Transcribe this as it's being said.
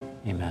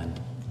Amen.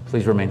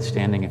 Please remain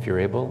standing if you're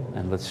able,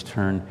 and let's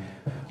turn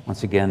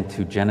once again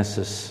to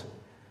Genesis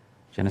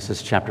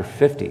chapter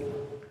 50.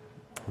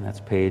 And that's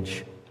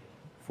page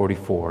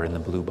 44 in the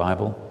Blue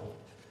Bible.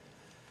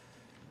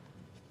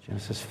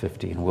 Genesis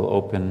 50, and we'll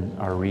open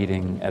our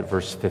reading at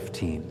verse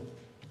 15.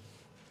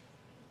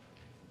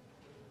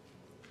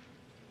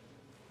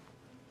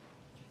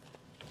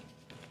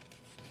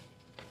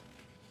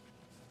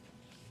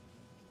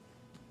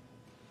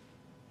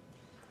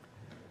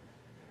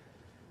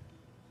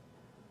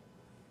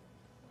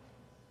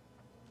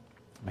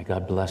 May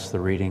God bless the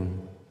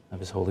reading of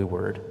His holy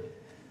word.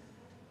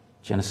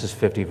 Genesis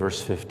 50,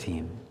 verse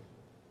 15.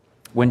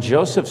 When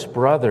Joseph's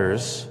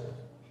brothers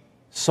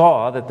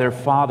saw that their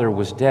father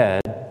was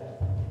dead,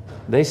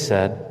 they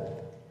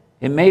said,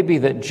 "It may be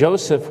that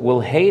Joseph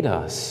will hate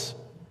us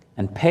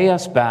and pay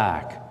us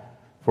back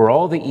for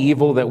all the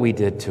evil that we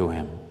did to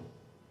him."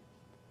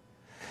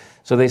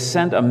 So they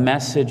sent a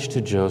message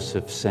to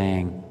Joseph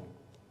saying,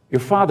 "Your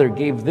father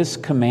gave this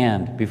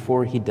command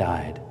before he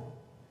died.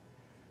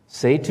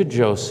 Say to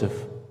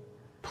Joseph,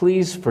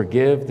 please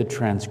forgive the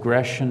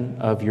transgression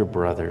of your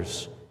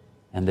brothers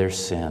and their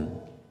sin,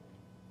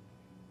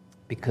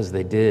 because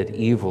they did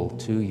evil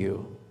to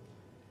you.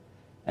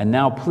 And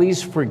now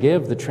please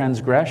forgive the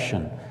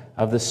transgression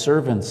of the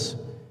servants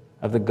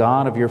of the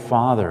God of your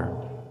father."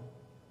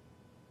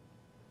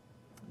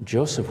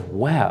 Joseph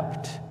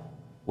wept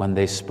when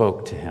they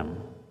spoke to him.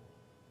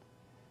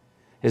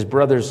 His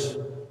brothers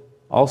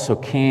also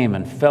came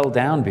and fell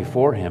down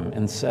before him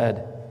and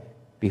said,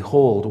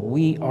 "Behold,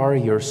 we are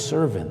your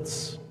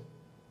servants."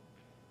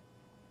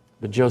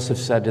 But Joseph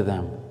said to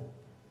them,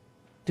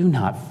 "Do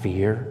not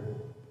fear,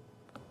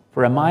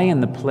 for am I in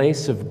the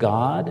place of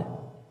God?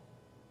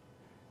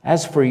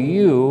 As for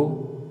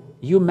you,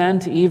 you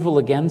meant evil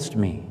against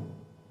me,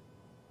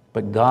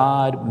 but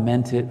God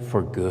meant it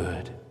for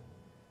good,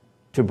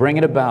 to bring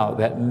it about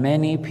that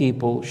many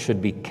people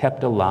should be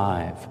kept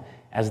alive,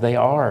 as they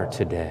are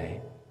today.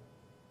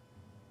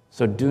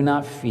 So do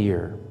not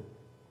fear.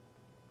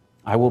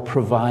 I will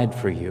provide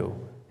for you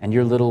and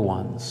your little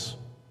ones."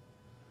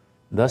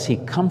 Thus he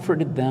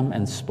comforted them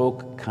and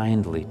spoke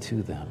kindly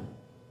to them.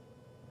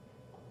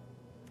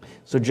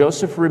 So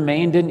Joseph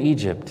remained in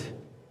Egypt,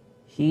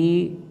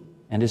 he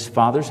and his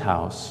father's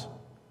house.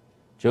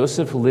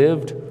 Joseph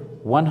lived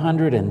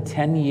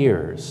 110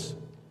 years,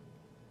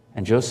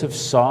 and Joseph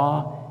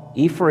saw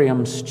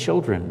Ephraim's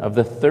children of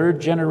the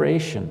third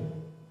generation.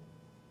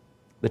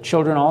 The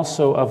children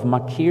also of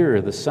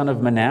Machir, the son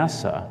of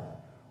Manasseh,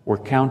 were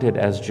counted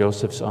as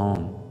Joseph's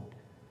own.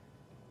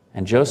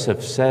 And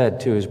Joseph said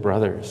to his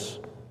brothers,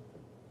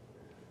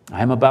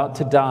 "I am about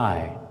to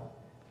die,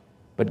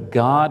 but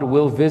God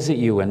will visit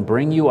you and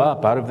bring you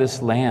up out of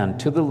this land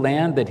to the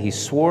land that he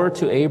swore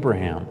to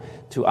Abraham,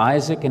 to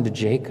Isaac, and to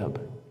Jacob."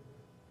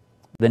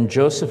 Then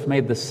Joseph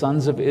made the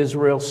sons of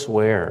Israel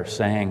swear,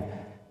 saying,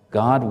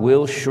 "God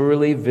will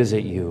surely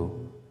visit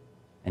you,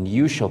 and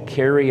you shall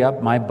carry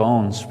up my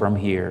bones from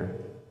here."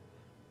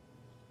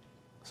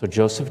 So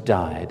Joseph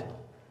died,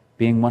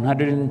 being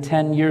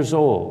 110 years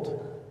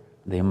old.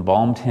 They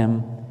embalmed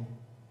him,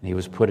 and he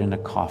was put in a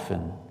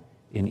coffin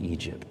in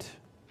Egypt.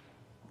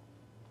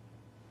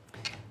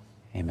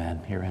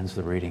 Amen. Here ends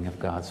the reading of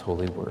God's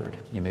holy word.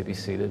 You may be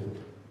seated.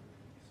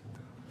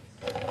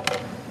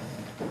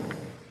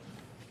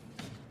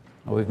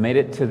 Well, we've made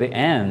it to the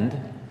end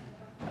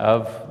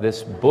of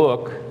this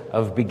book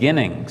of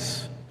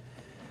beginnings.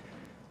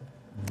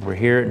 We're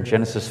here in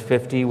Genesis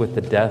 50 with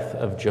the death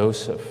of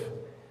Joseph.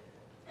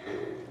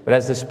 But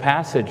as this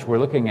passage we're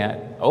looking at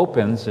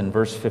opens in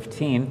verse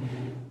 15,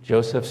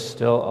 Joseph's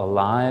still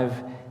alive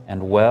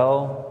and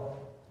well,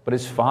 but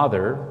his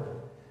father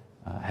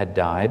had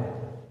died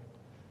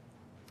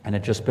and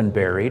had just been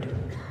buried.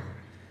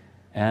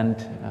 And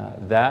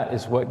that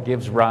is what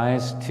gives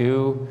rise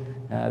to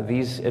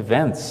these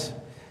events.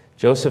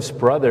 Joseph's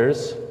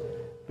brothers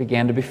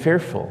began to be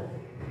fearful.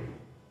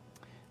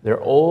 Their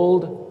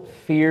old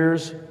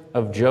fears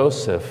of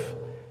Joseph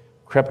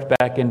crept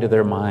back into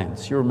their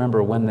minds. You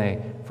remember when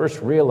they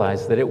first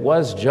realized that it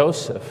was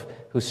Joseph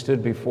who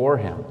stood before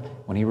him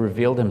when he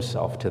revealed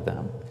himself to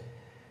them.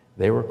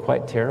 They were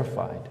quite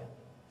terrified.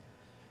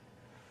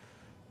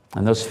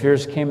 And those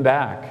fears came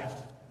back.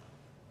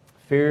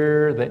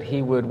 Fear that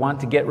he would want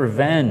to get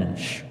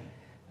revenge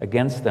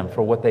against them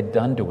for what they'd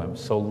done to him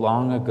so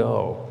long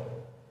ago.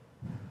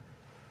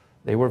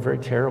 They were very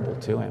terrible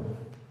to him.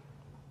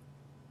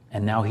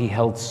 And now he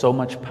held so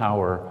much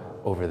power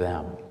over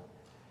them.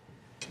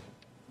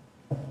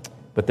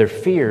 But their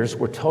fears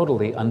were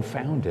totally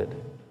unfounded.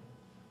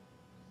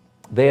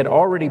 They had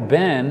already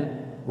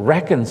been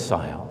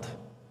reconciled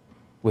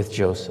with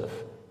Joseph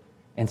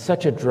in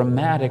such a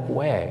dramatic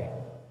way.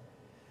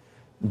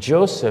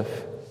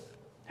 Joseph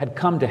had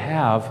come to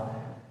have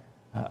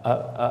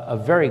a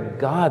very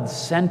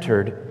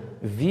God-centered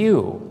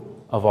view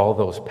of all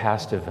those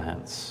past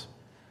events,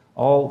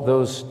 all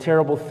those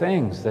terrible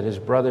things that his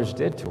brothers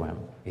did to him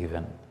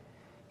even.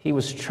 He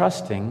was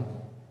trusting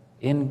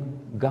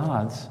in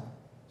God's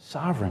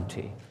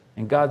sovereignty,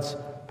 in God's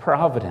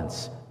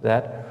providence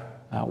that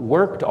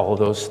worked all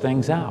those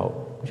things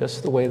out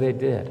just the way they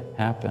did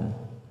happen.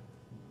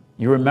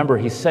 You remember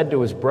he said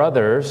to his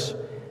brothers,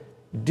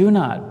 "Do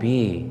not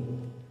be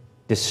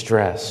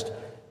distressed.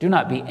 Do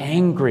not be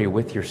angry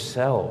with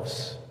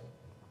yourselves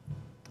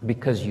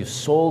because you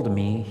sold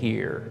me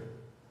here.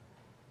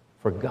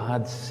 For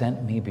God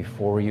sent me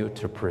before you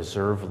to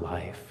preserve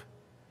life."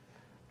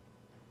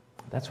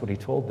 That's what he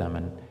told them.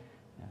 And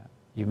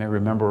you may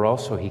remember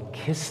also he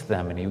kissed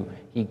them and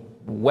he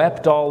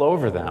wept all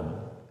over them.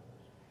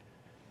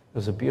 It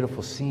was a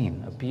beautiful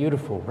scene, a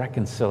beautiful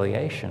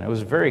reconciliation. It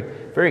was very,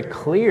 very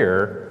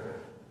clear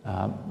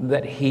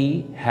that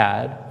he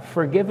had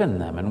forgiven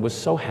them and was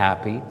so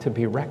happy to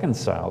be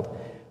reconciled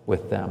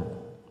with them.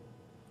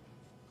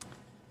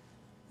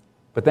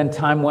 But then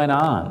time went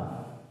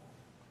on.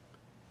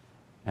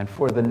 And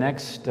for the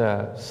next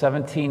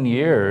 17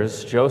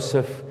 years,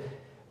 Joseph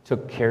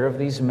took care of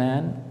these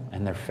men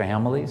and their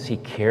families. He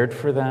cared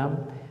for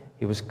them.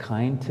 He was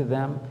kind to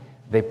them.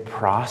 They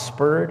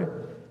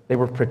prospered. They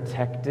were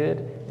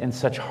protected in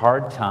such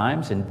hard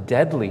times and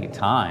deadly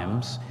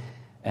times.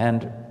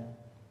 And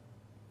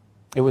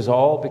it was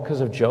all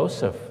because of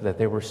Joseph that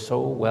they were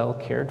so well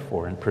cared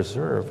for and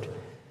preserved.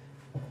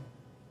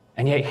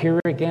 And yet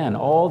here again,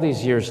 all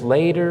these years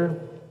later,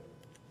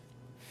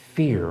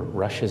 fear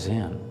rushes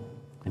in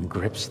and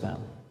grips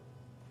them.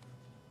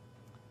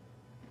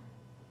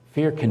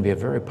 Fear can be a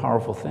very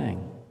powerful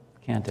thing,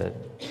 can't it?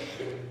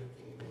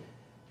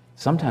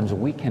 Sometimes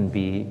we can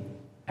be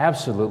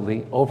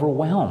absolutely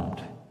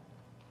overwhelmed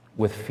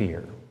with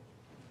fear,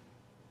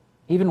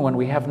 even when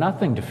we have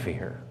nothing to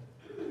fear,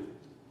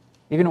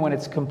 even when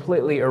it's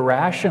completely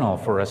irrational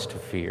for us to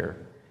fear.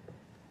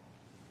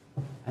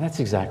 And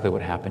that's exactly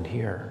what happened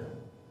here.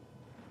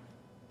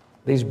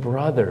 These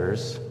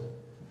brothers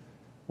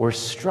were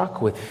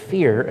struck with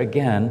fear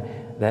again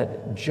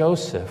that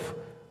Joseph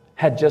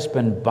had just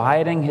been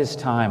biding his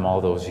time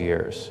all those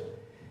years.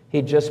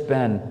 He'd just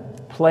been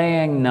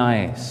playing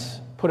nice,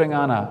 putting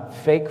on a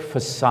fake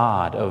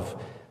facade of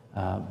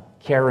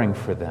caring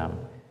for them.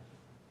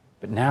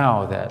 But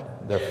now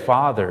that their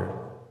father,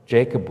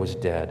 Jacob, was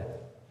dead,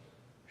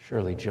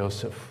 surely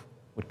Joseph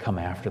would come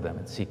after them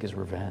and seek his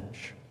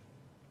revenge.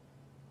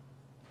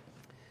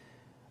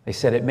 They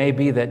said, "It may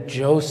be that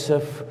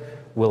Joseph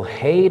will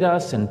hate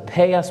us and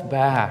pay us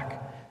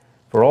back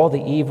for all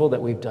the evil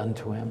that we've done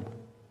to him."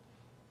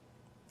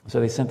 So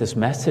they sent this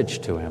message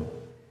to him.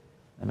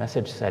 The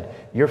message said,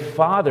 "Your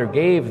father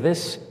gave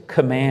this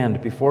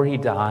command before he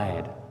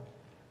died.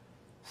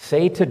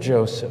 Say to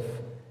Joseph,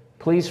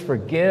 'Please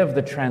forgive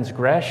the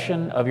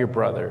transgression of your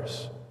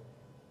brothers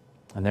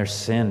and their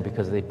sin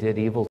because they did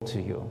evil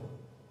to you.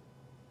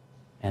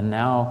 And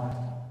now,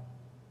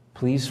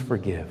 please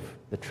forgive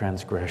the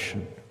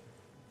transgression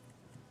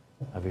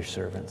of your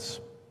servants.'"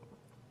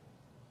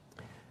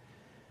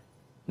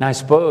 Now, I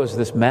suppose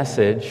this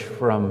message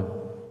from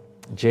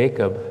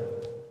Jacob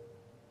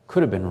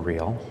could have been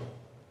real.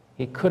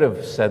 He could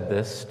have said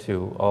this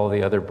to all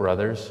the other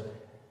brothers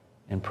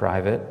in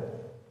private.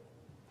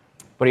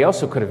 But he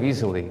also could have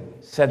easily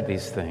said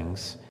these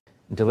things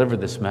and delivered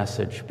this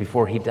message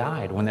before he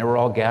died, when they were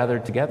all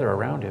gathered together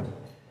around him.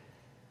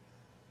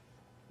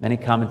 Many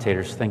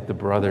commentators think the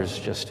brothers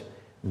just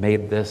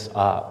made this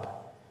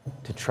up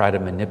to try to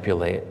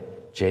manipulate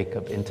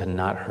Jacob into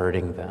not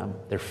hurting them.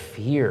 Their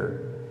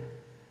fear,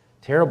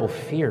 terrible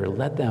fear,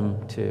 led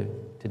them to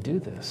do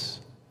this.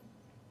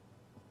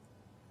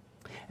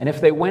 And if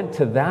they went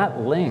to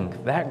that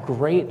length, that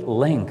great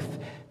length,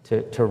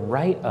 to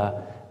write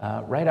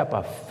up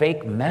a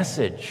fake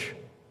message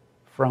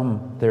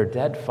from their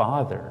dead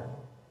father,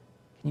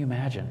 can you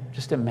imagine?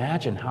 Just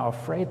imagine how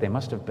afraid they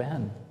must have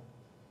been.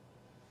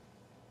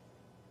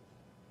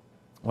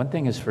 One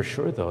thing is for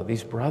sure, though,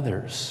 these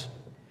brothers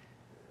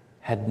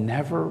had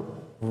never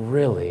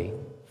really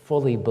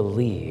fully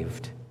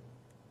believed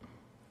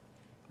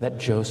that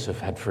Joseph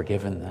had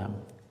forgiven them.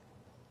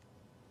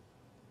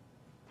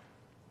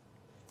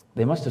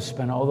 They must have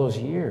spent all those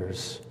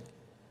years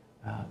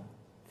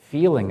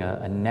feeling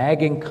a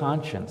nagging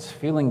conscience,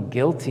 feeling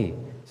guilty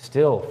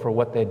still for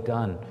what they'd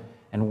done,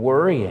 and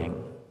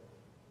worrying.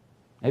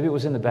 Maybe it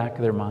was in the back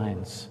of their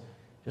minds,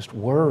 just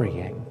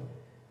worrying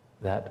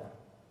that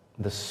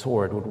the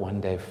sword would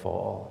one day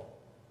fall,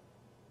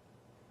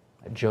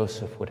 that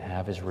Joseph would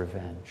have his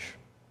revenge.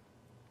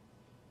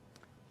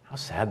 How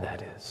sad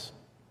that is.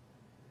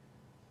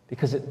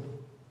 Because it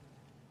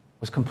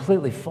was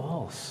completely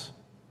false.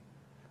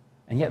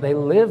 And yet they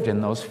lived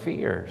in those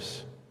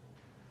fears.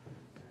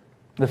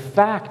 The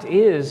fact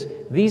is,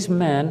 these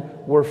men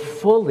were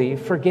fully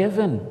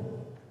forgiven,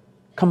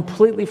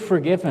 completely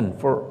forgiven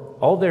for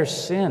all their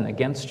sin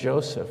against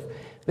Joseph.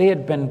 They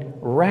had been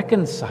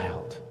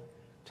reconciled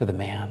to the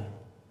man.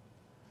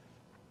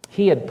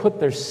 He had put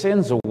their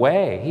sins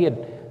away. He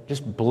had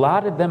just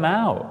blotted them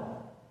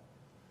out.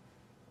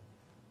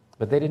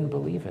 But they didn't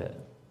believe it.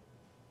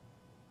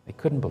 They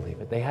couldn't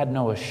believe it. They had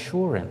no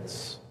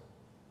assurance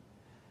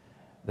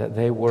that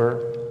they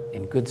were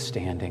in good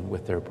standing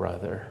with their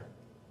brother.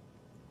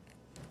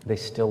 They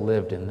still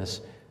lived in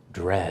this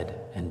dread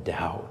and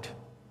doubt.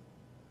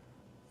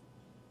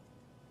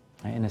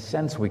 In a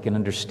sense, we can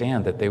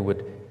understand that they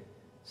would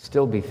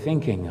still be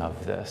thinking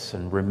of this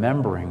and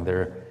remembering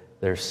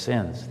their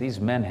sins. These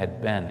men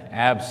had been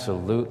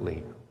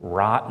absolutely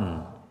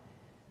rotten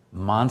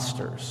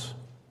monsters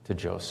to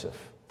Joseph.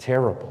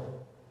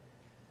 Terrible.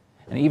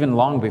 And even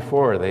long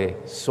before they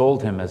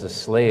sold him as a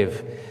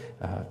slave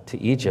to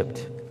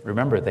Egypt,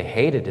 remember, they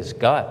hated his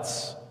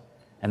guts.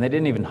 And they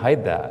didn't even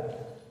hide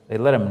that. They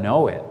let him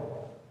know it.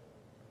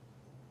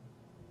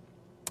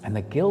 And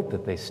the guilt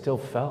that they still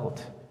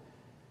felt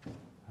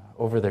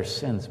over their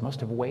sins must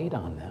have weighed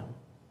on them,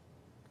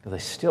 because they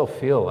still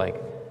feel like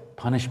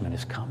punishment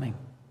is coming.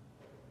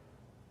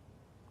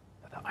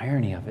 But the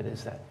irony of it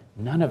is that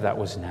none of that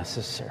was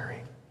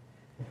necessary.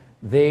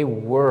 They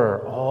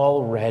were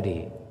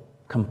already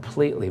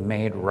completely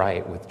made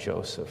right with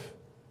Joseph.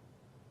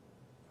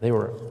 They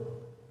were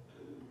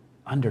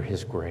under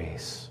his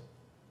grace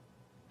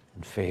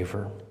and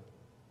favor.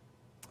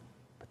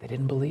 But they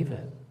didn't believe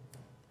it.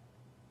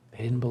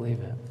 They didn't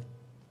believe it.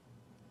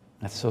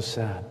 That's so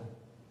sad.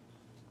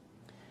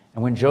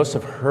 And when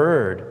Joseph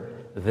heard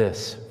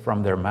this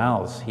from their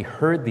mouths, he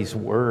heard these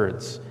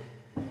words,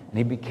 and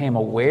he became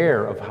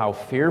aware of how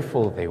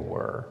fearful they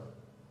were.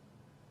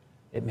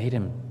 It made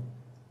him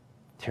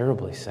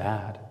terribly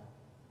sad.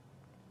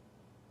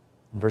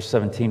 In verse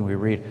 17 we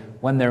read,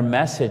 when their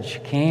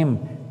message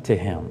came to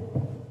him,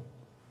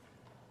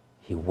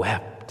 he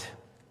wept.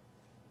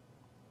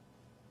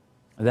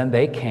 And then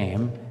they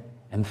came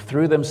and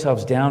threw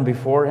themselves down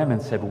before him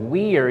and said,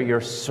 we are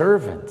your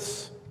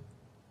servants.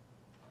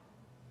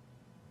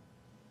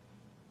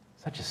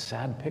 Such a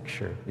sad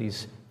picture,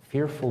 these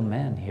fearful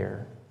men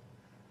here.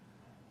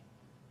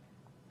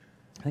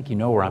 I think you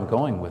know where I'm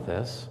going with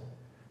this.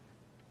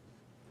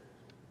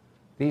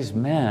 These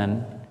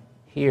men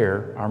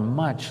here are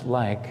much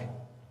like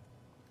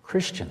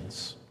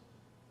Christians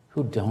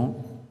who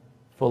don't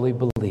fully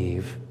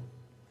believe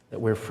that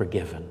we're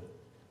forgiven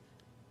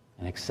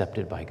and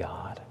accepted by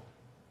God,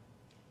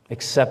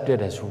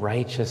 accepted as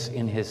righteous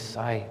in his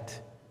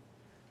sight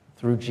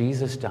through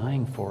Jesus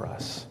dying for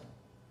us.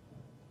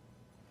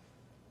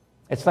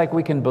 It's like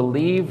we can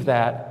believe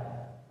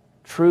that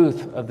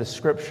truth of the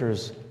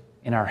Scriptures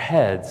in our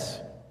heads,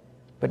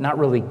 but not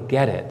really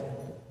get it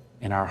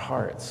in our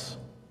hearts.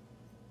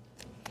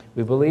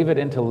 We believe it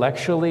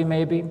intellectually,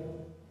 maybe,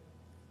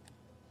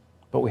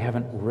 but we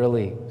haven't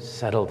really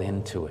settled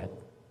into it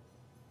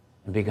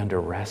and begun to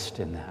rest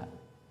in that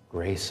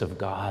grace of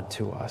God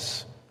to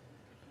us.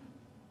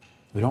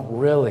 We don't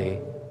really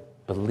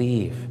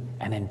believe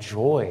and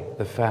enjoy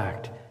the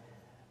fact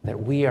that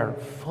we are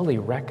fully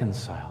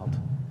reconciled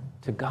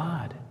to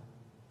God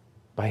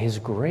by his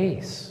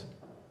grace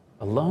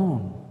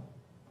alone.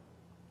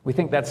 We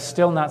think that's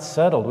still not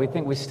settled. We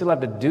think we still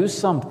have to do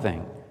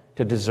something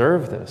to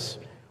deserve this.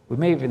 We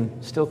may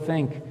even still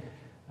think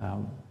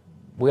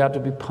we ought to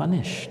be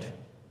punished.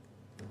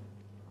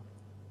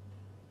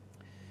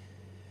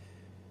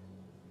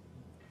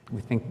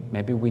 We think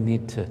maybe we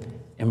need to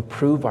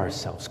improve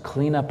ourselves,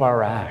 clean up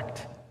our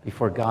act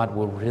before God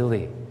will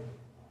really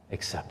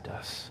accept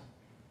us.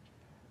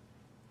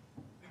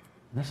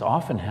 And this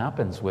often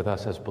happens with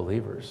us as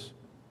believers.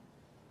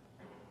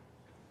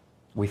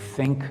 We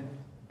think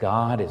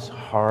God is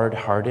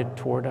hard-hearted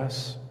toward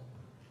us.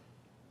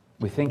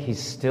 We think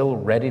he's still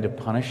ready to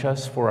punish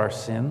us for our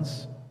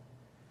sins.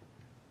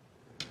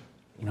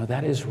 You know,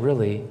 that is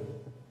really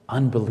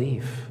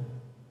unbelief.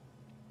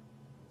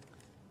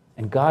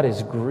 And God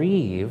is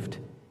grieved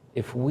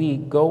if we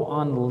go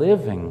on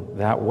living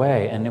that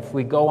way and if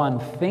we go on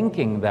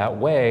thinking that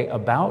way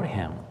about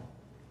him.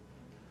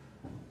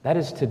 That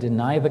is to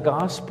deny the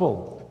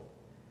gospel.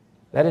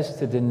 That is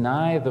to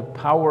deny the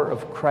power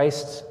of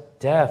Christ's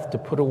death to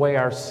put away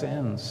our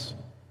sins.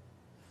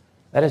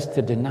 That is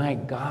to deny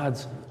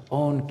God's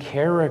own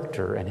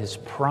character and his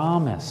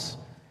promise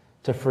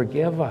to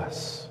forgive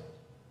us.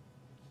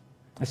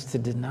 It's to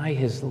deny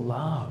his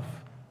love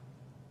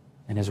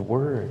and his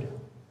word.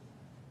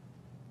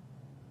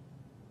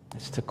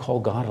 It's to call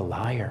God a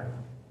liar.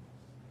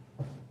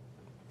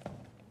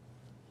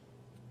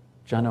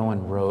 John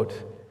Owen wrote,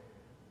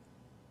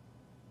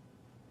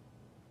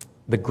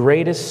 the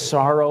greatest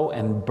sorrow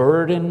and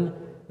burden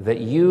that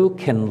you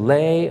can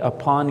lay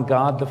upon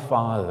God the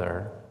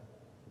Father,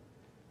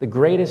 the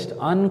greatest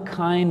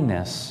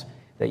unkindness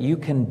that you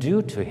can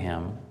do to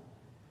him,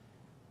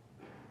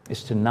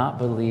 is to not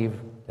believe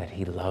that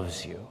he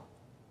loves you.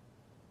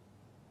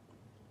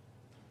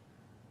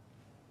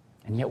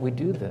 And yet we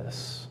do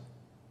this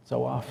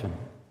so often.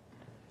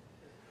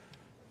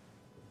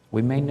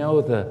 We may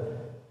know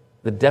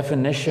the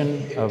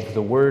definition of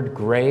the word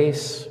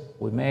grace.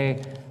 We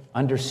may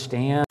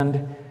understand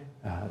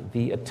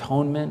the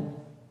atonement,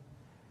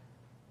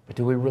 but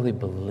do we really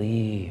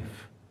believe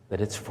that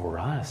it's for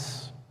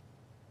us?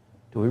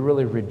 Do we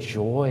really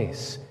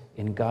rejoice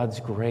in God's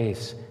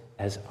grace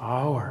as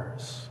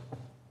ours?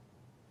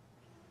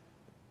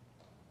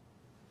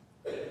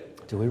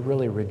 Do we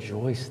really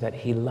rejoice that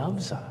he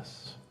loves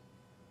us?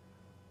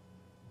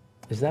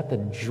 Is that the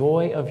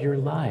joy of your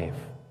life,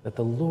 that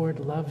the Lord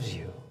loves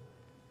you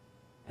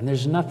And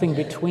there's nothing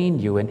between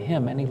you and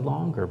him any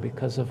longer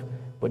because of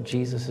what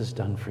Jesus has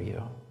done for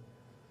you.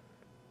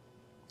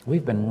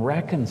 We've been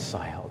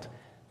reconciled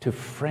to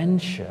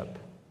friendship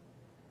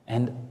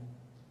and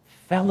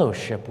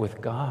fellowship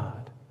with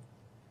God.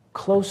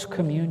 Close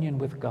communion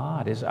with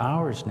God is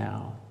ours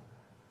now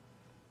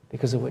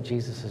because of what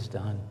Jesus has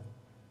done.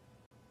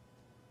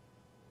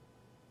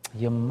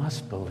 You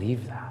must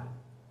believe that.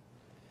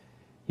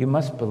 You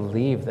must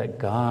believe that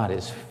God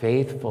is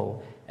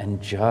faithful and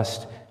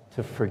just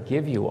to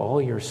forgive you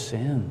all your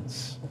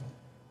sins.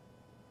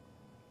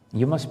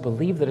 You must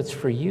believe that it's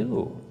for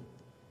you.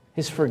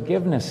 His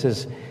forgiveness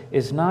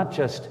is not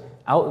just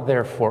out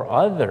there for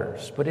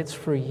others, but it's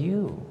for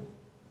you.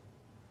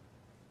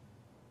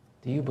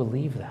 Do you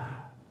believe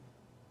that?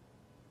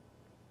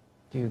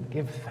 Do you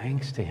give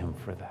thanks to him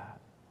for that?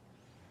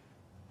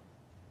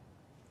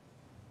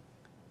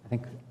 I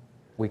think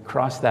we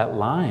cross that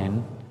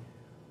line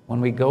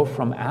when we go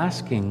from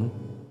asking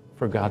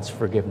for God's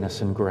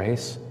forgiveness and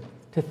grace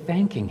to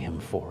thanking him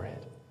for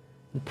it,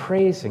 and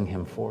praising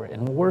him for it,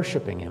 and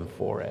worshiping him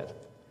for it,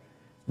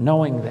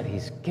 knowing that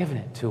he's given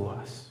it to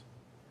us.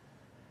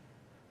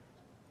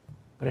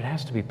 But it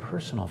has to be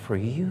personal for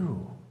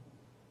you.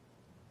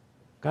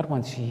 God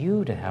wants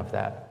you to have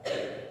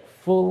that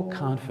full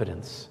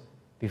confidence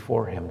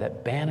before him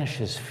that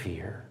banishes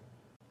fear.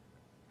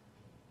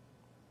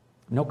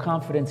 No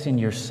confidence in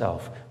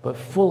yourself, but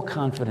full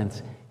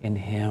confidence in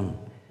him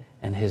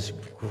and his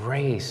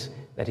grace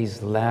that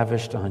he's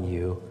lavished on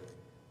you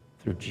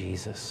through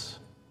Jesus'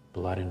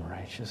 blood and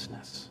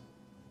righteousness.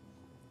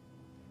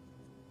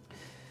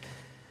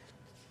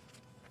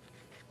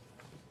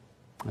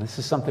 And this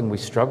is something we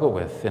struggle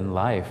with in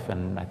life,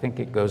 and I think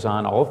it goes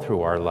on all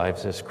through our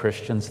lives as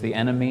Christians. The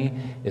enemy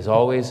is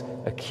always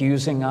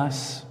accusing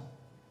us,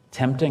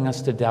 tempting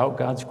us to doubt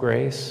God's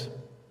grace,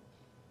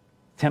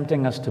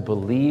 tempting us to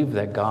believe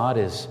that God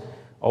is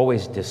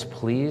always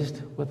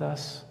displeased with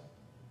us.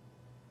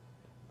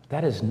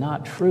 That is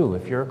not true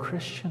if you're a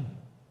Christian,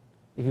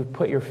 if you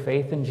put your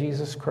faith in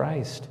Jesus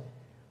Christ.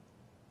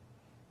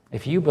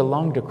 If you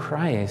belong to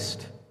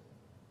Christ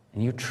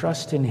and you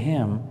trust in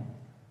him,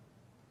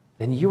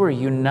 then you are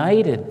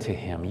united to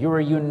him. You are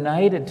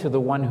united to the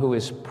one who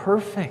is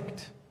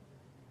perfect.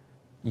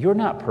 You're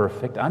not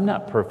perfect. I'm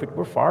not perfect.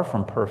 We're far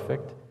from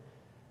perfect.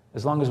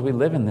 As long as we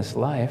live in this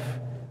life,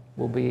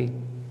 we'll be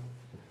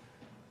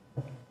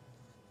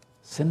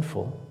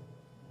sinful,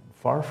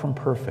 far from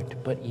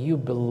perfect. But you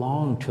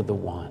belong to the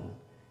one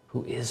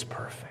who is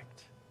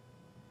perfect.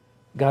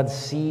 God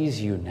sees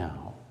you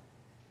now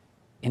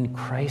in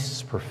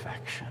Christ's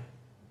perfection.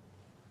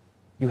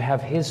 You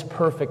have his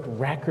perfect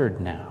record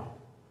now.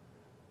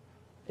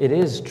 It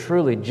is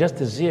truly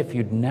just as if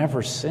you'd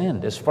never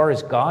sinned, as far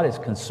as God is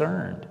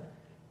concerned,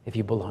 if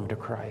you belong to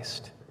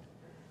Christ.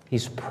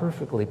 He's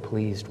perfectly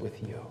pleased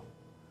with you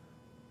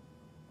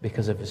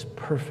because of his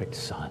perfect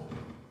Son.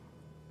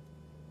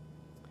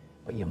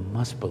 But you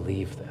must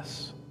believe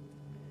this.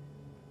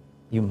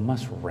 You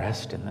must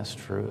rest in this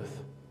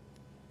truth.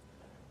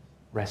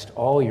 Rest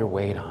all your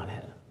weight on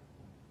it,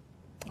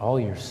 all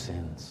your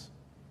sins.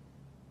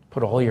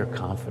 Put all your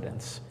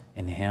confidence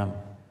in him.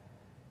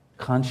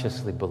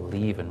 Consciously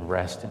believe and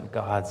rest in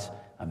God's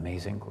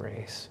amazing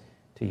grace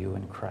to you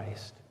in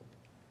Christ.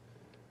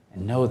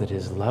 And know that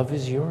his love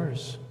is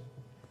yours.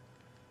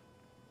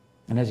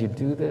 And as you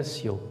do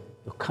this, you'll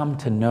come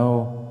to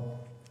know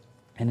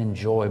and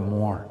enjoy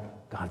more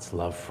God's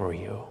love for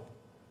you.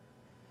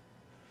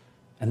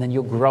 And then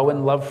you'll grow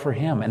in love for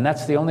him. And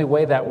that's the only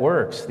way that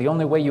works. The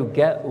only way you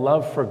get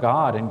love for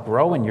God and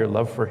grow in your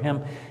love for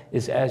him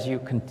is as you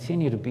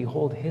continue to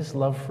behold his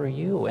love for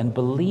you and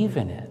believe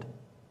in it.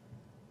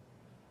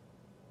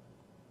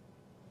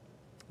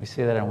 We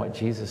see that in what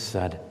Jesus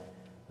said.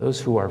 Those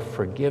who are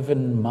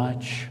forgiven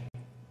much,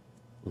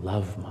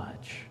 love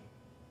much.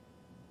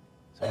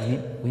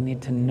 So we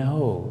need to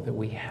know that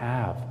we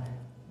have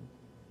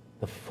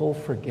the full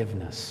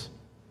forgiveness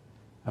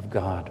of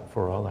God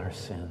for all our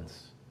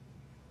sins.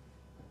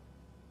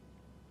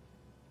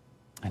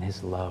 And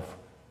his love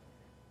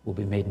will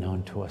be made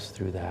known to us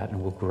through that,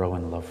 and we'll grow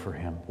in love for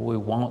him. We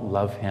won't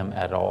love him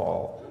at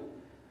all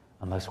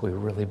unless we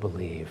really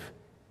believe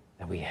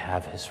that we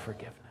have his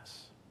forgiveness.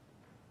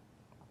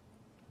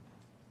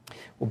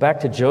 Well,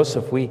 back to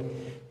Joseph, we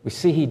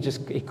see he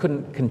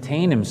couldn't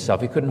contain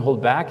himself. He couldn't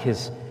hold back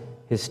his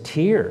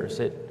tears.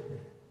 And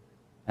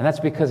that's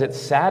because it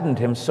saddened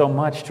him so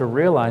much to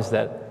realize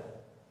that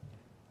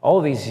all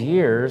these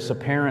years,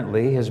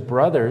 apparently, his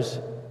brothers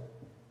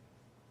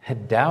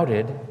had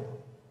doubted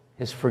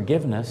his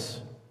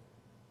forgiveness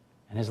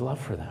and his love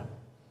for them.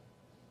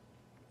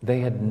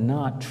 They had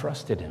not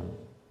trusted him.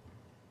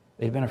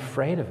 They'd been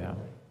afraid of him.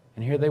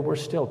 And here they were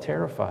still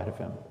terrified of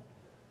him.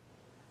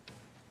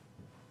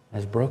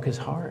 Has broke his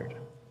heart.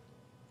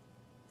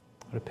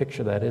 What a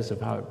picture that is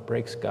of how it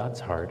breaks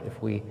God's heart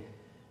if we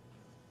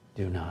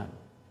do not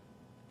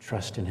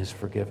trust in his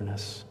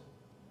forgiveness.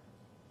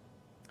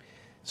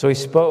 So he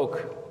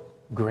spoke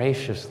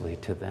graciously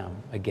to them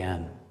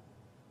again.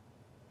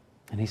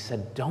 And he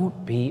said,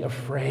 "Don't be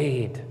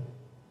afraid.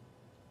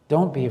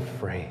 Don't be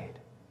afraid.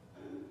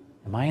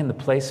 Am I in the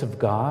place of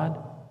God?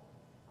 Of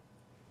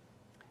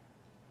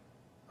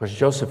course,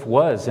 Joseph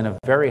was in a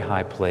very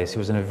high place. He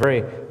was in a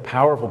very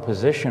powerful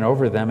position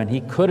over them, and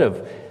he could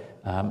have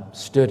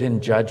stood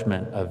in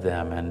judgment of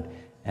them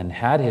and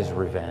had his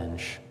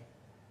revenge.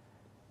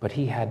 But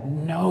he had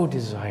no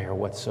desire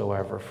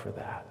whatsoever for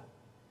that.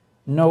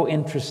 No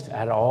interest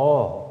at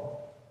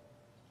all.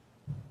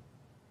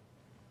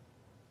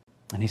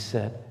 And he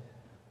said,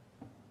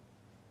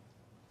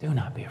 do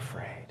not be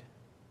afraid.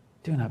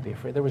 Do not be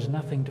afraid. There was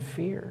nothing to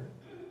fear.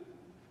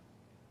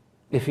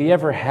 If he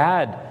ever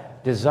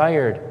had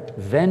desired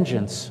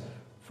vengeance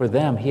for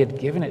them, he had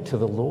given it to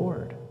the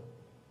Lord.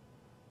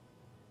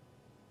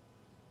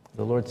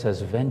 The Lord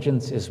says,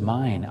 vengeance is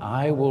mine.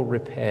 I will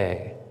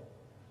repay.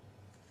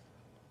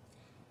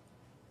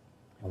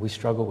 And we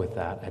struggle with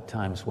that at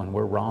times when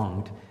we're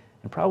wronged.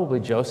 And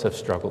probably Joseph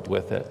struggled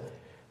with it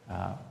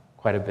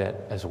quite a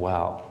bit as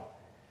well.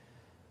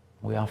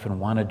 We often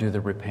want to do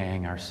the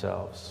repaying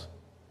ourselves,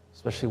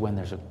 especially when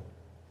there's a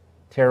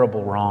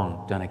terrible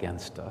wrong done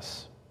against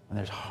us, when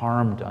there's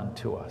harm done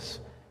to us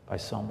by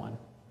someone.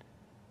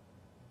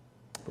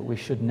 But we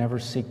should never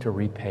seek to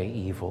repay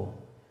evil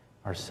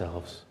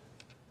ourselves.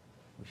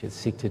 We should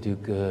seek to do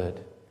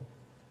good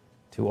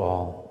to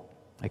all.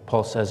 Like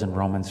Paul says in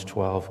Romans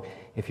 12,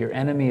 if your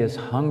enemy is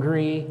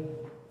hungry,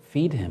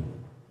 feed him.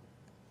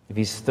 If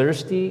he's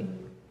thirsty,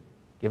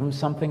 give him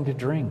something to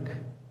drink.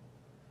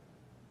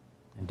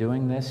 In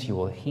doing this, you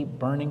will heap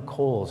burning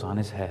coals on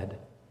his head.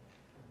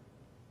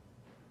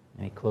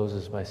 And he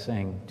closes by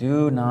saying,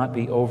 do not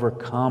be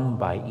overcome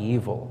by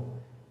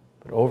evil,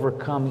 but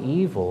overcome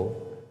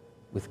evil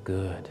with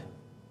good.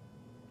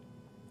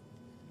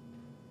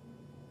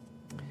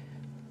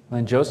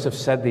 When Joseph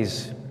said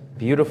these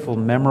beautiful,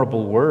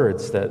 memorable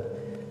words that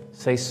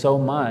say so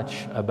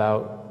much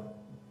about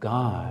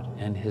God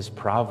and his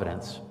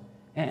providence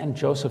and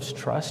Joseph's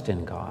trust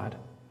in God.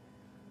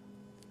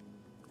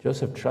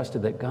 Joseph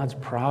trusted that God's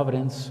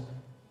providence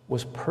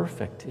was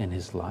perfect in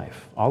his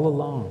life all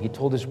along. He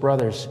told his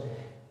brothers,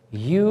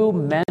 you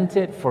meant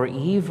it for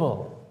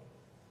evil,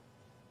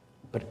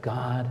 but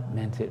God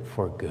meant it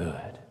for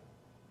good,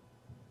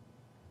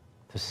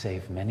 to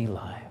save many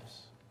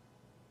lives.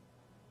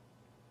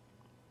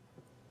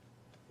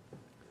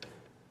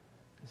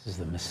 This is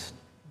the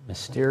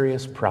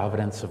mysterious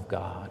providence of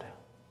God.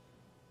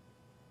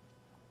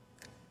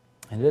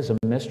 And it is a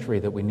mystery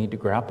that we need to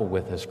grapple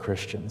with as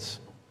Christians.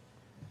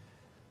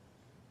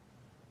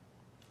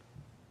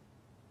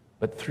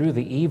 But through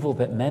the evil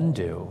that men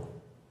do,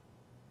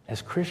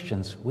 as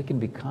Christians, we can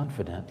be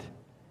confident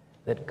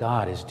that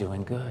God is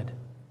doing good,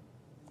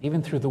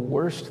 even through the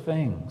worst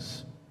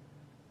things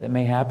that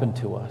may happen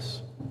to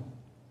us.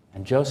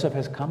 And Joseph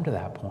has come to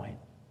that point.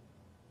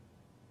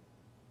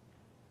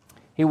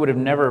 He would have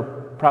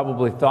never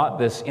probably thought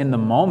this in the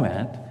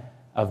moment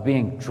of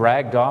being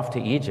dragged off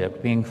to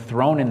Egypt, being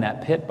thrown in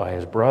that pit by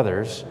his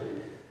brothers,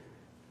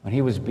 when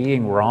he was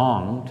being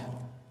wronged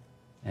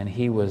and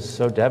he was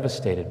so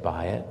devastated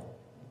by it.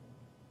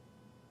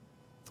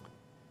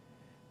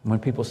 When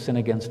people sin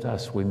against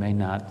us, we may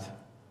not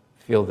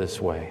feel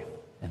this way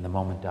in the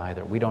moment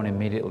either. We don't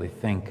immediately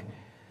think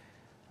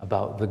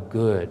about the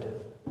good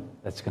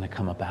that's going to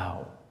come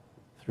about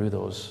through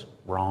those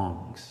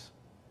wrongs.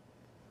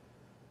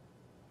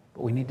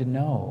 But we need to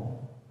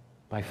know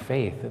by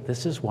faith that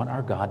this is what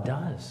our God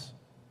does.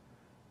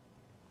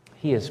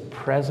 He is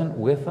present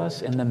with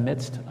us in the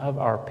midst of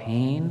our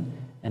pain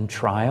and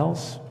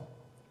trials.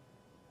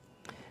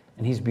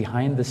 And he's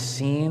behind the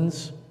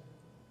scenes,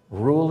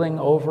 ruling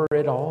over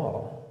it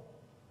all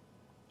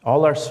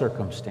our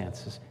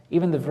circumstances,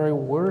 even the very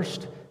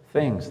worst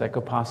things that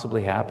could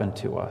possibly happen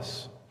to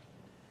us.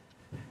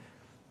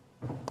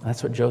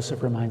 That's what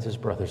Joseph reminds his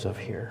brothers of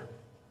here.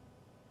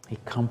 He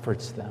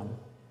comforts them.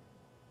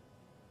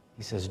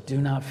 He says, do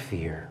not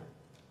fear.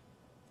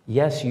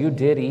 Yes, you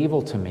did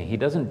evil to me. He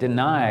doesn't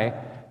deny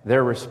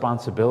their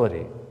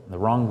responsibility, the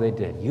wrong they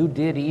did. You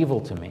did evil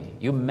to me.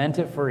 You meant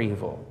it for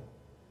evil.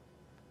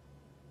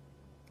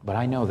 But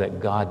I know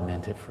that God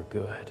meant it for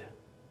good.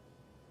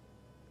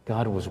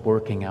 God was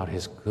working out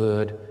his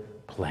good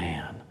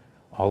plan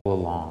all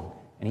along.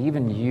 And he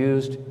even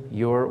used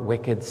your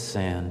wicked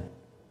sin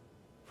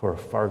for a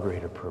far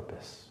greater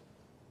purpose.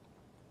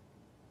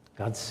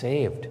 God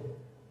saved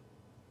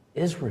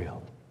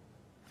Israel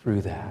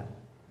through that.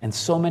 And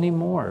so many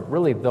more.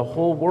 Really, the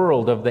whole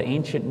world of the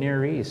ancient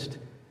Near East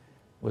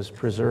was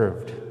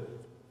preserved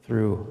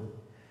through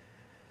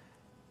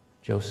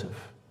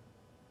Joseph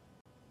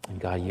and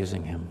God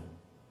using him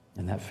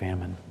in that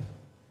famine.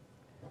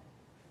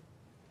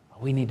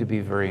 We need to be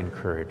very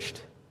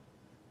encouraged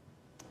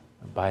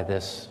by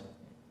this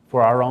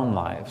for our own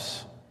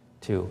lives,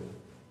 too.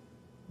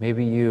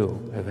 Maybe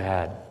you have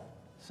had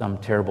some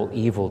terrible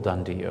evil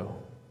done to you.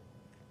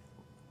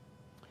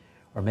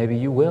 Or maybe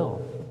you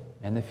will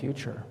in the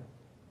future.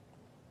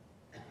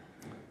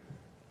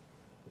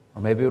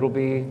 Or maybe it'll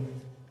be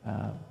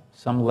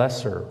some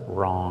lesser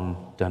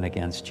wrong done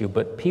against you.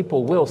 But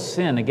people will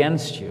sin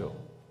against you.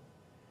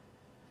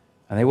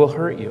 And they will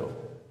hurt you.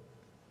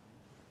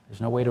 There's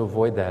no way to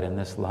avoid that in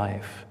this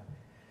life.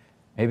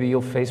 Maybe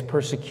you'll face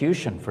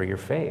persecution for your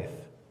faith.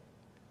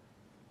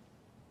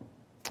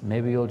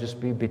 Maybe you'll just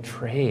be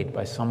betrayed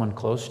by someone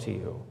close to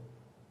you.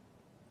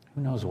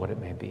 Who knows what it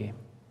may be?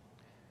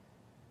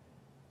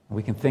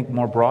 We can think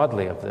more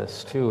broadly of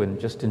this too, and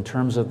just in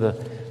terms of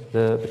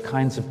the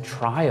kinds of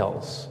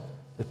trials,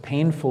 the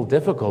painful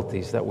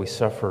difficulties that we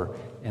suffer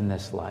in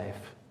this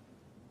life.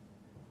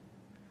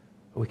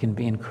 We can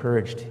be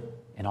encouraged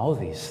in all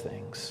these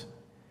things,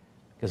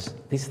 because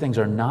these things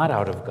are not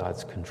out of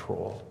God's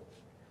control.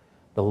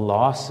 The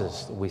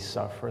losses that we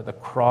suffer, the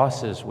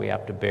crosses we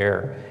have to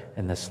bear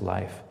in this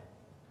life,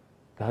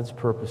 God's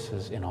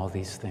purposes in all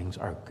these things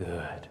are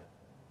good.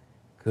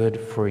 Good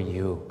for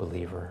you,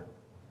 believer.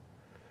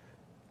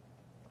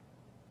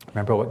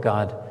 Remember what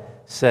God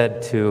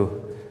said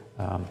to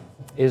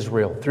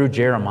Israel through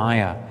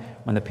Jeremiah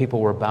when the people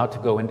were about to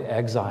go into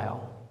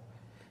exile.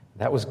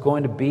 That was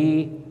going to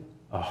be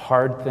a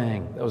hard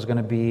thing. That was going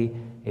to be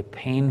a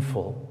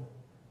painful,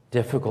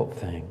 difficult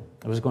thing.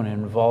 It was going to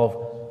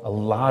involve a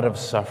lot of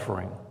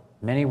suffering.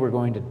 Many were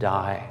going to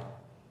die.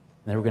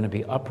 And they were going to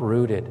be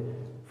uprooted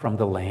from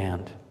the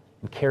land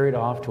and carried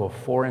off to a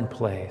foreign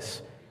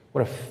place.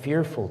 What a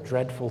fearful,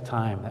 dreadful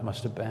time that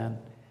must have been.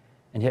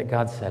 And yet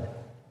God said,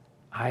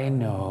 I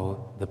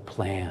know the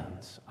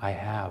plans I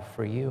have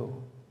for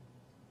you.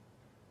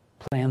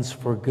 Plans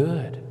for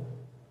good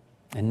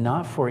and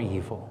not for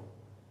evil.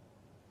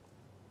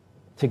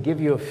 To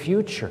give you a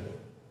future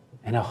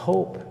and a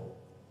hope.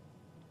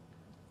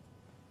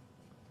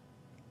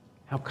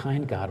 How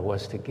kind God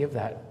was to give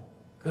that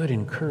good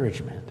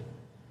encouragement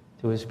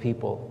to his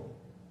people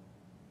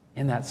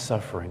in that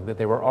suffering that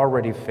they were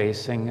already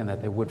facing and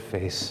that they would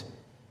face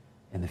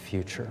in the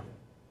future.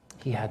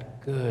 He had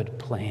good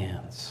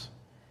plans.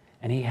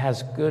 And he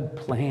has good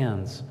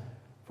plans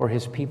for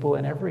his people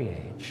in every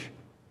age.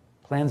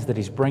 Plans that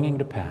he's bringing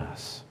to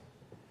pass.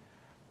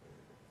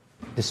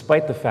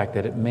 Despite the fact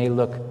that it may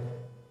look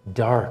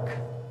dark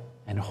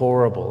and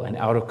horrible and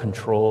out of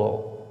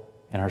control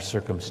in our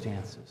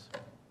circumstances,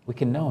 we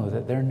can know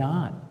that they're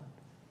not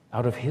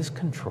out of his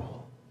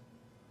control.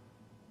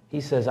 He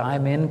says,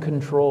 I'm in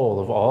control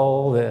of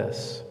all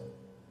this,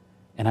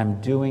 and I'm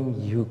doing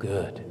you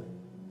good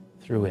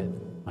through it,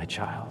 my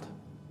child.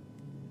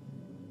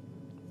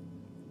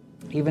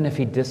 Even if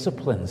he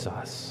disciplines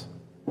us,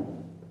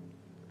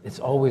 it's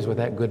always with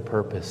that good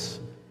purpose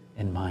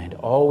in mind.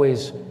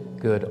 Always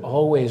good,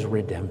 always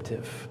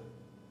redemptive.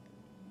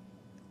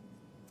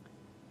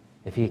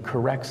 If he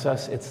corrects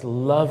us, it's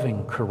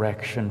loving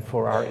correction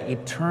for our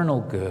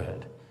eternal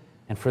good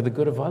and for the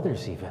good of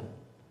others even.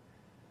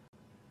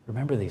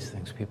 Remember these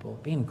things, people.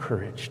 Be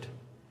encouraged.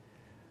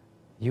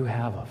 You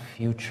have a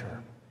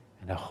future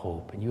and a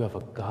hope, and you have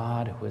a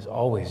God who is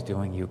always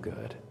doing you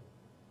good.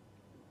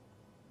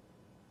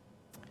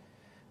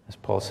 As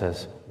Paul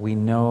says, we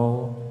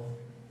know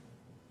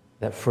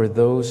that for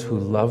those who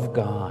love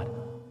God,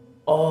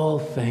 all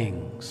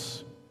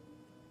things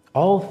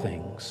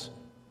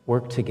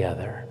work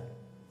together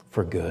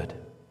for good,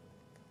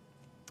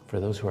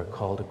 for those who are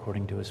called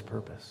according to his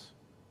purpose.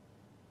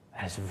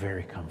 That is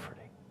very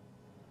comforting.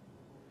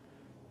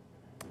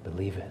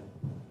 Believe it.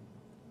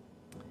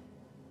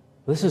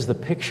 This is the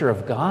picture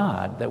of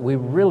God that we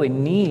really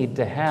need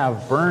to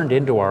have burned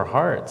into our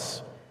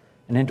hearts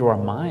and into our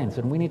minds,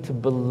 and we need to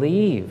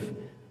believe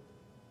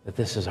that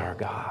this is our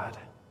God.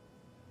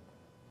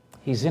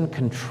 He's in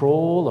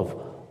control of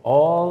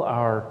all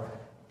our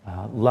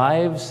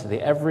lives,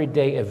 the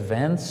everyday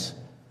events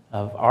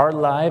of our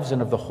lives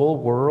and of the whole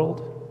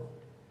world,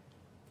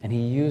 and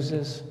he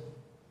uses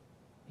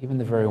even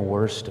the very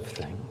worst of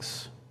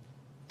things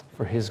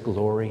for his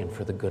glory and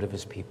for the good of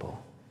his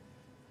people.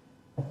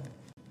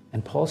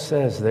 And Paul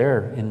says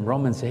there in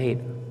Romans 8,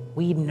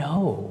 we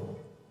know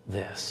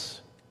this.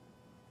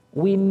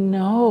 We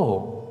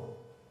know.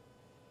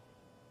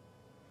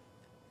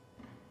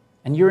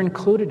 And you're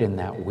included in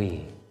that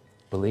we,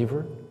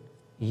 believer.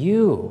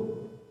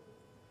 You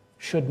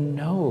should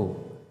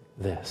know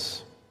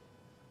this.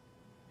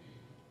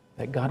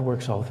 That God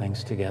works all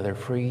things together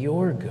for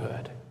your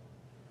good.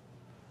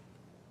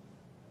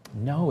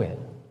 Know it.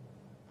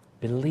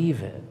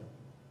 Believe it.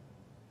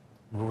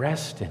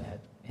 Rest in it.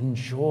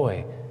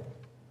 Enjoy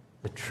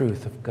the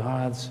truth of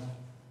God's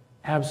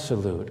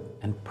absolute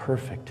and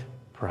perfect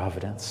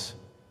providence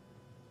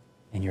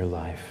in your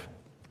life.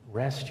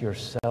 Rest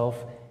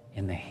yourself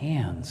in the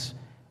hands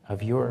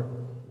of your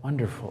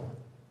wonderful,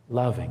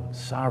 loving,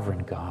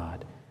 sovereign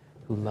God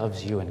who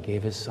loves you and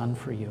gave his Son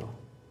for you.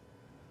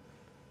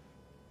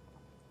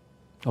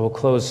 I will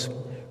close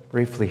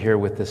briefly here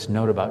with this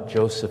note about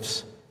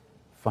Joseph's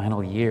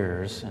final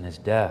years and his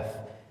death.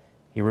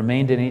 He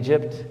remained in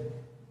Egypt,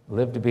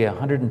 lived to be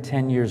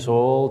 110 years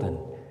old, and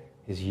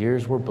his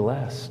years were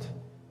blessed.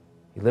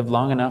 He lived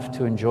long enough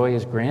to enjoy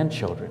his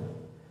grandchildren.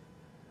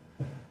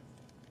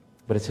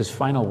 But it's his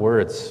final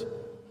words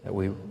that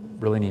we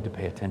really need to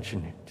pay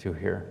attention to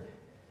here.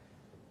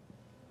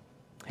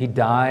 He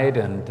died,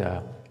 and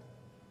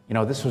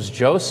this was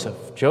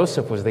Joseph.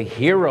 Joseph was the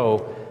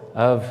hero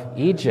of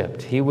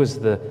Egypt. He was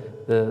the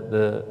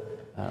the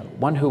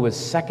one who was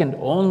second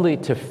only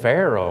to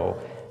Pharaoh.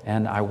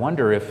 And I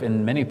wonder if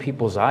in many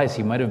people's eyes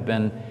he might have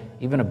been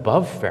even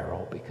above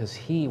Pharaoh, because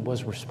he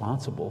was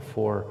responsible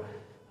for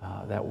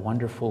that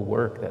wonderful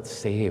work that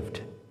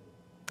saved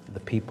the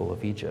people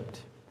of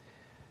Egypt.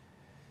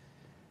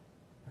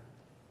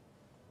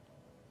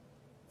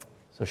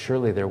 So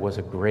surely there was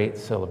a great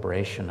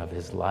celebration of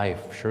his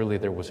life. Surely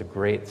there was a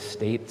great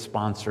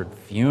state-sponsored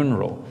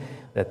funeral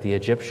that the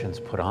Egyptians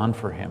put on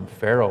for him.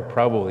 Pharaoh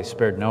probably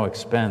spared no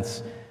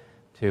expense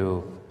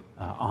to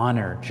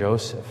honor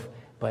Joseph,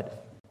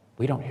 but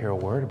we don't hear a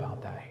word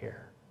about that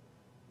here.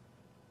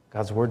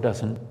 God's word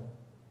doesn't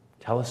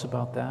tell us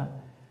about that,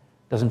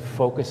 doesn't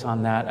focus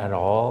on that at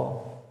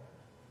all.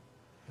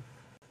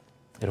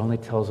 It only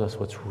tells us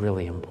what's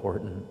really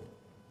important.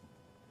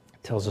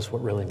 It tells us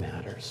what really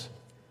matters.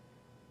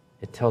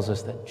 It tells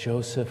us that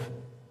Joseph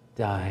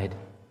died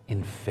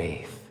in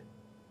faith.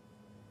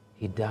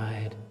 He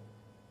died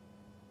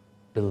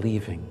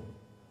believing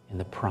in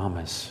the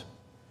promise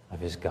of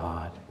his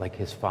God, like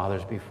his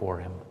fathers before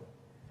him.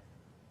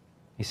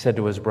 He said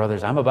to his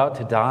brothers, "I'm about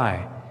to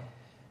die,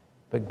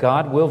 but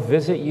God will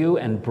visit you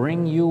and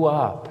bring you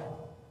up."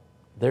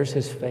 There's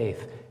his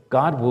faith.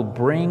 God will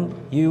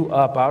bring you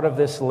up out of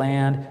this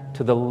land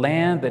to the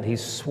land that he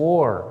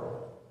swore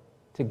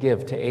to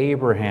give to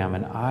Abraham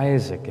and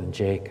Isaac and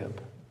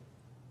Jacob.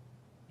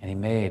 And he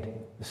made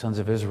the sons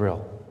of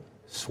Israel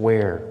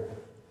swear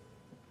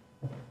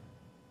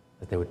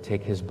that they would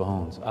take his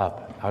bones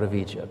up out of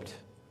Egypt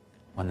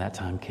when that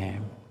time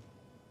came.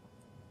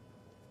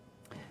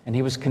 And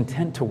he was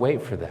content to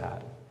wait for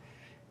that.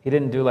 He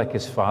didn't do like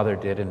his father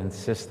did and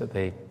insist that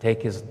they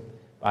take his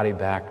body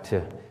back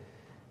to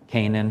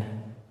Canaan.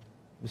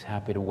 He was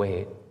happy to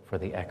wait for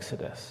the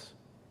Exodus.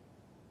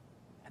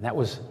 And that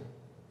was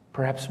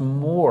perhaps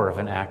more of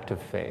an act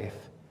of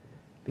faith,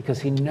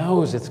 because he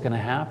knows it's going to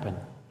happen.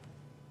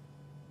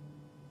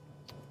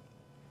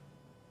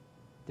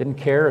 Didn't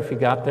care if he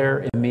got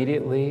there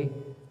immediately,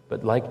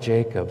 but like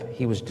Jacob,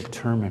 he was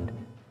determined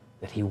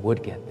that he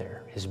would get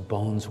there. His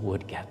bones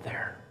would get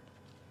there.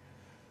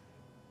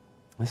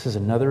 This is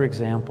another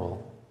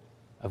example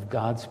of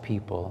God's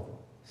people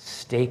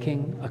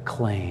staking a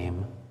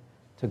claim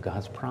to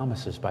God's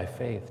promises by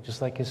faith,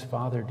 just like his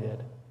father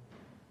did,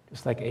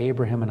 just like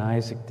Abraham and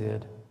Isaac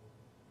did.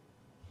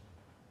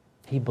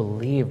 He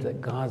believed that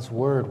God's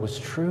word was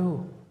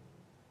true.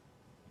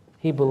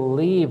 He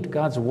believed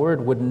God's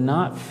word would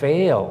not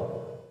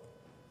fail.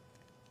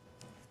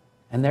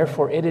 And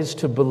therefore it is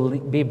to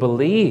be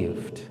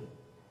believed.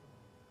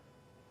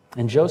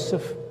 And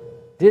Joseph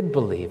did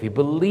believe. He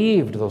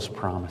believed those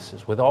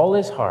promises with all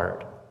his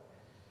heart.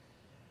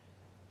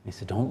 He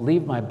said, "Don't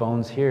leave my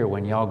bones here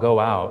when y'all go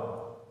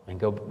out and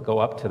go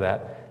up to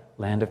that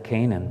land of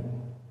Canaan."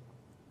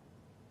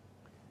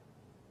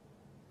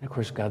 And of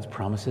course, God's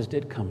promises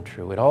did come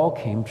true. It all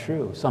came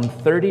true. Some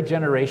 30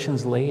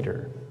 generations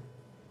later,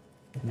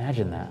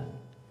 imagine that,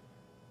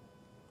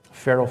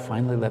 Pharaoh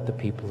finally let the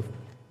people of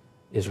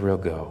Israel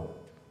go.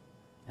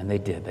 And they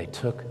did. They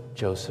took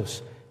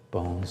Joseph's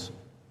bones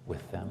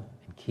with them,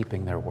 in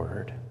keeping their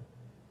word.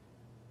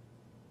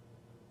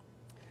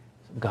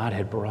 God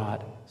had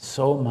brought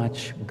so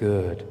much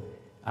good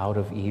out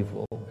of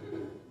evil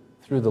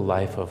through the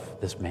life of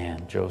this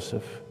man,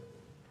 Joseph.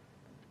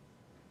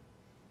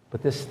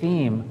 But this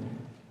theme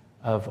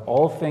of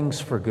all things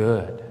for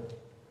good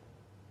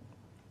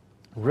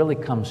really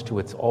comes to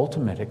its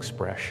ultimate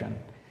expression,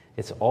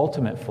 its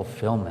ultimate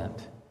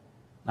fulfillment,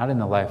 not in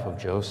the life of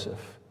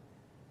Joseph,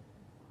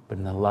 but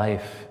in the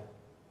life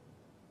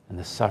and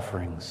the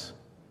sufferings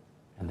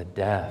and the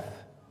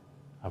death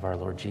of our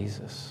Lord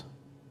Jesus.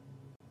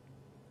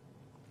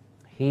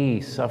 He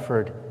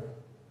suffered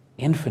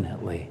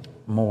infinitely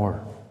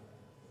more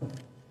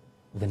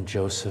than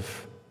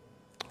Joseph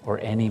or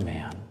any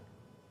man,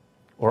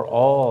 or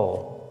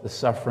all the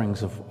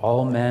sufferings of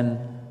all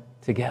men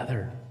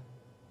together.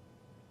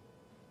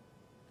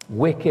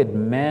 Wicked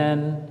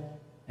men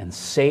and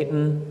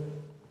Satan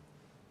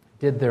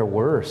did their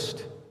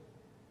worst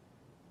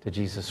to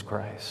Jesus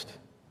Christ.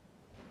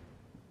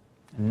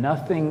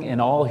 Nothing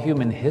in all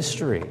human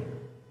history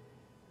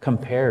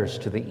compares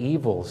to the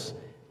evils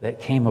that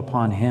came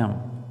upon him,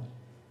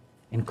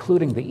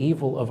 including the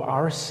evil of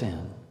our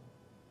sin,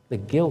 the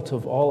guilt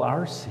of all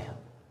our sin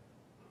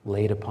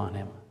laid upon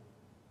him.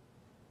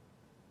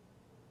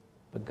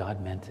 But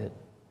God meant it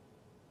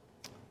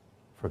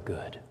for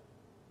good,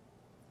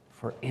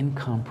 for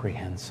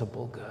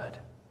incomprehensible good,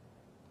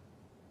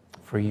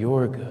 for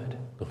your good,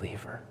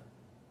 believer,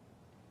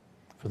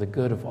 for the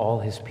good of all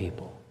his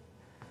people,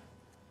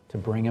 to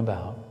bring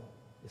about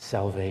the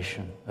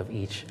salvation of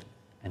each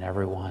and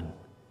every one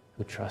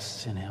who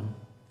trusts in him.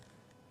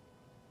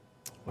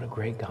 What a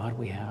great God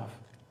we have,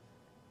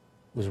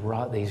 who's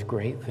wrought these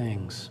great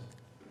things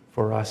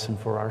for us and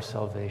for our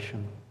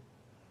salvation.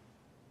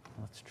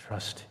 Let's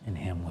trust in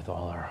him with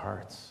all our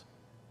hearts.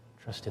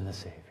 Trust in the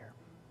Savior.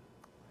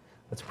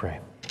 Let's pray.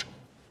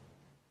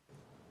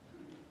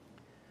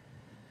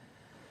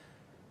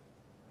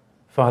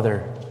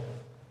 Father,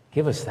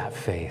 Give us that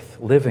faith,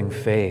 living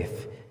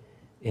faith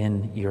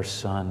in your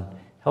Son.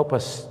 Help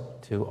us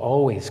to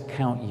always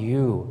count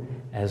you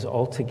as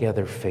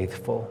altogether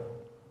faithful.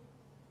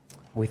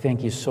 We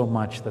thank you so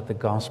much that the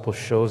gospel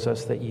shows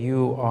us that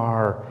you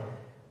are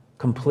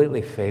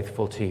completely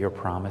faithful to your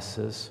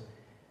promises,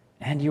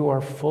 and you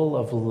are full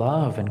of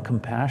love and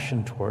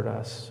compassion toward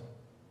us.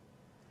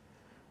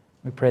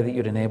 We pray that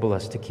you'd enable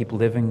us to keep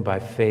living by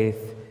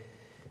faith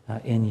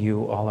in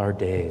you all our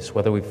days,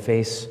 whether we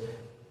face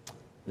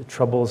the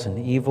troubles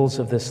and evils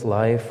of this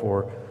life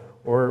or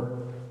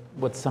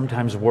what's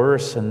sometimes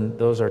worse, and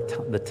those are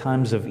the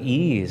times of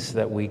ease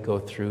that we go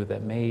through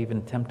that may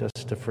even tempt us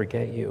to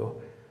forget you.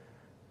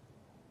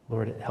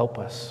 Lord, help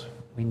us.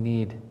 We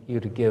need you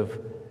to give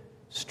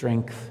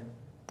strength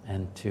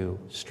and to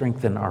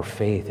strengthen our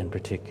faith in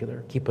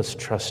particular. Keep us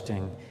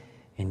trusting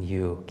in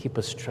you. Keep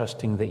us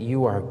trusting that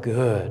you are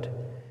good.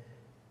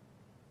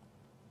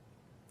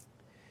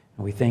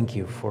 And we thank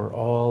you for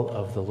all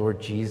of the Lord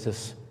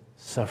Jesus'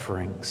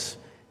 sufferings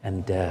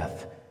and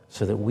death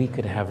so that we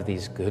could have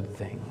these good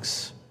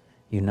things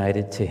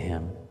united to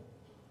him.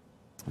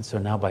 And so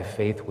now by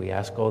faith we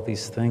ask all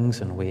these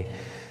things, and we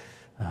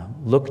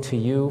look to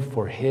you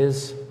for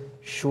his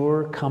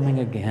sure coming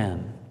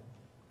again.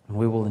 And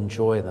we will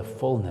enjoy the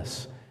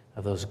fullness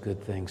of those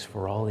good things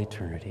for all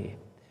eternity.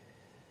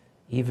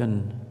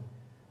 Even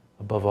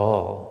above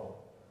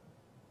all,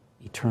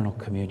 eternal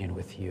communion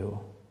with you.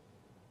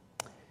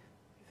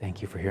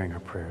 Thank you for hearing our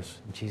prayers.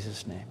 In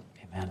Jesus' name,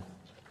 amen.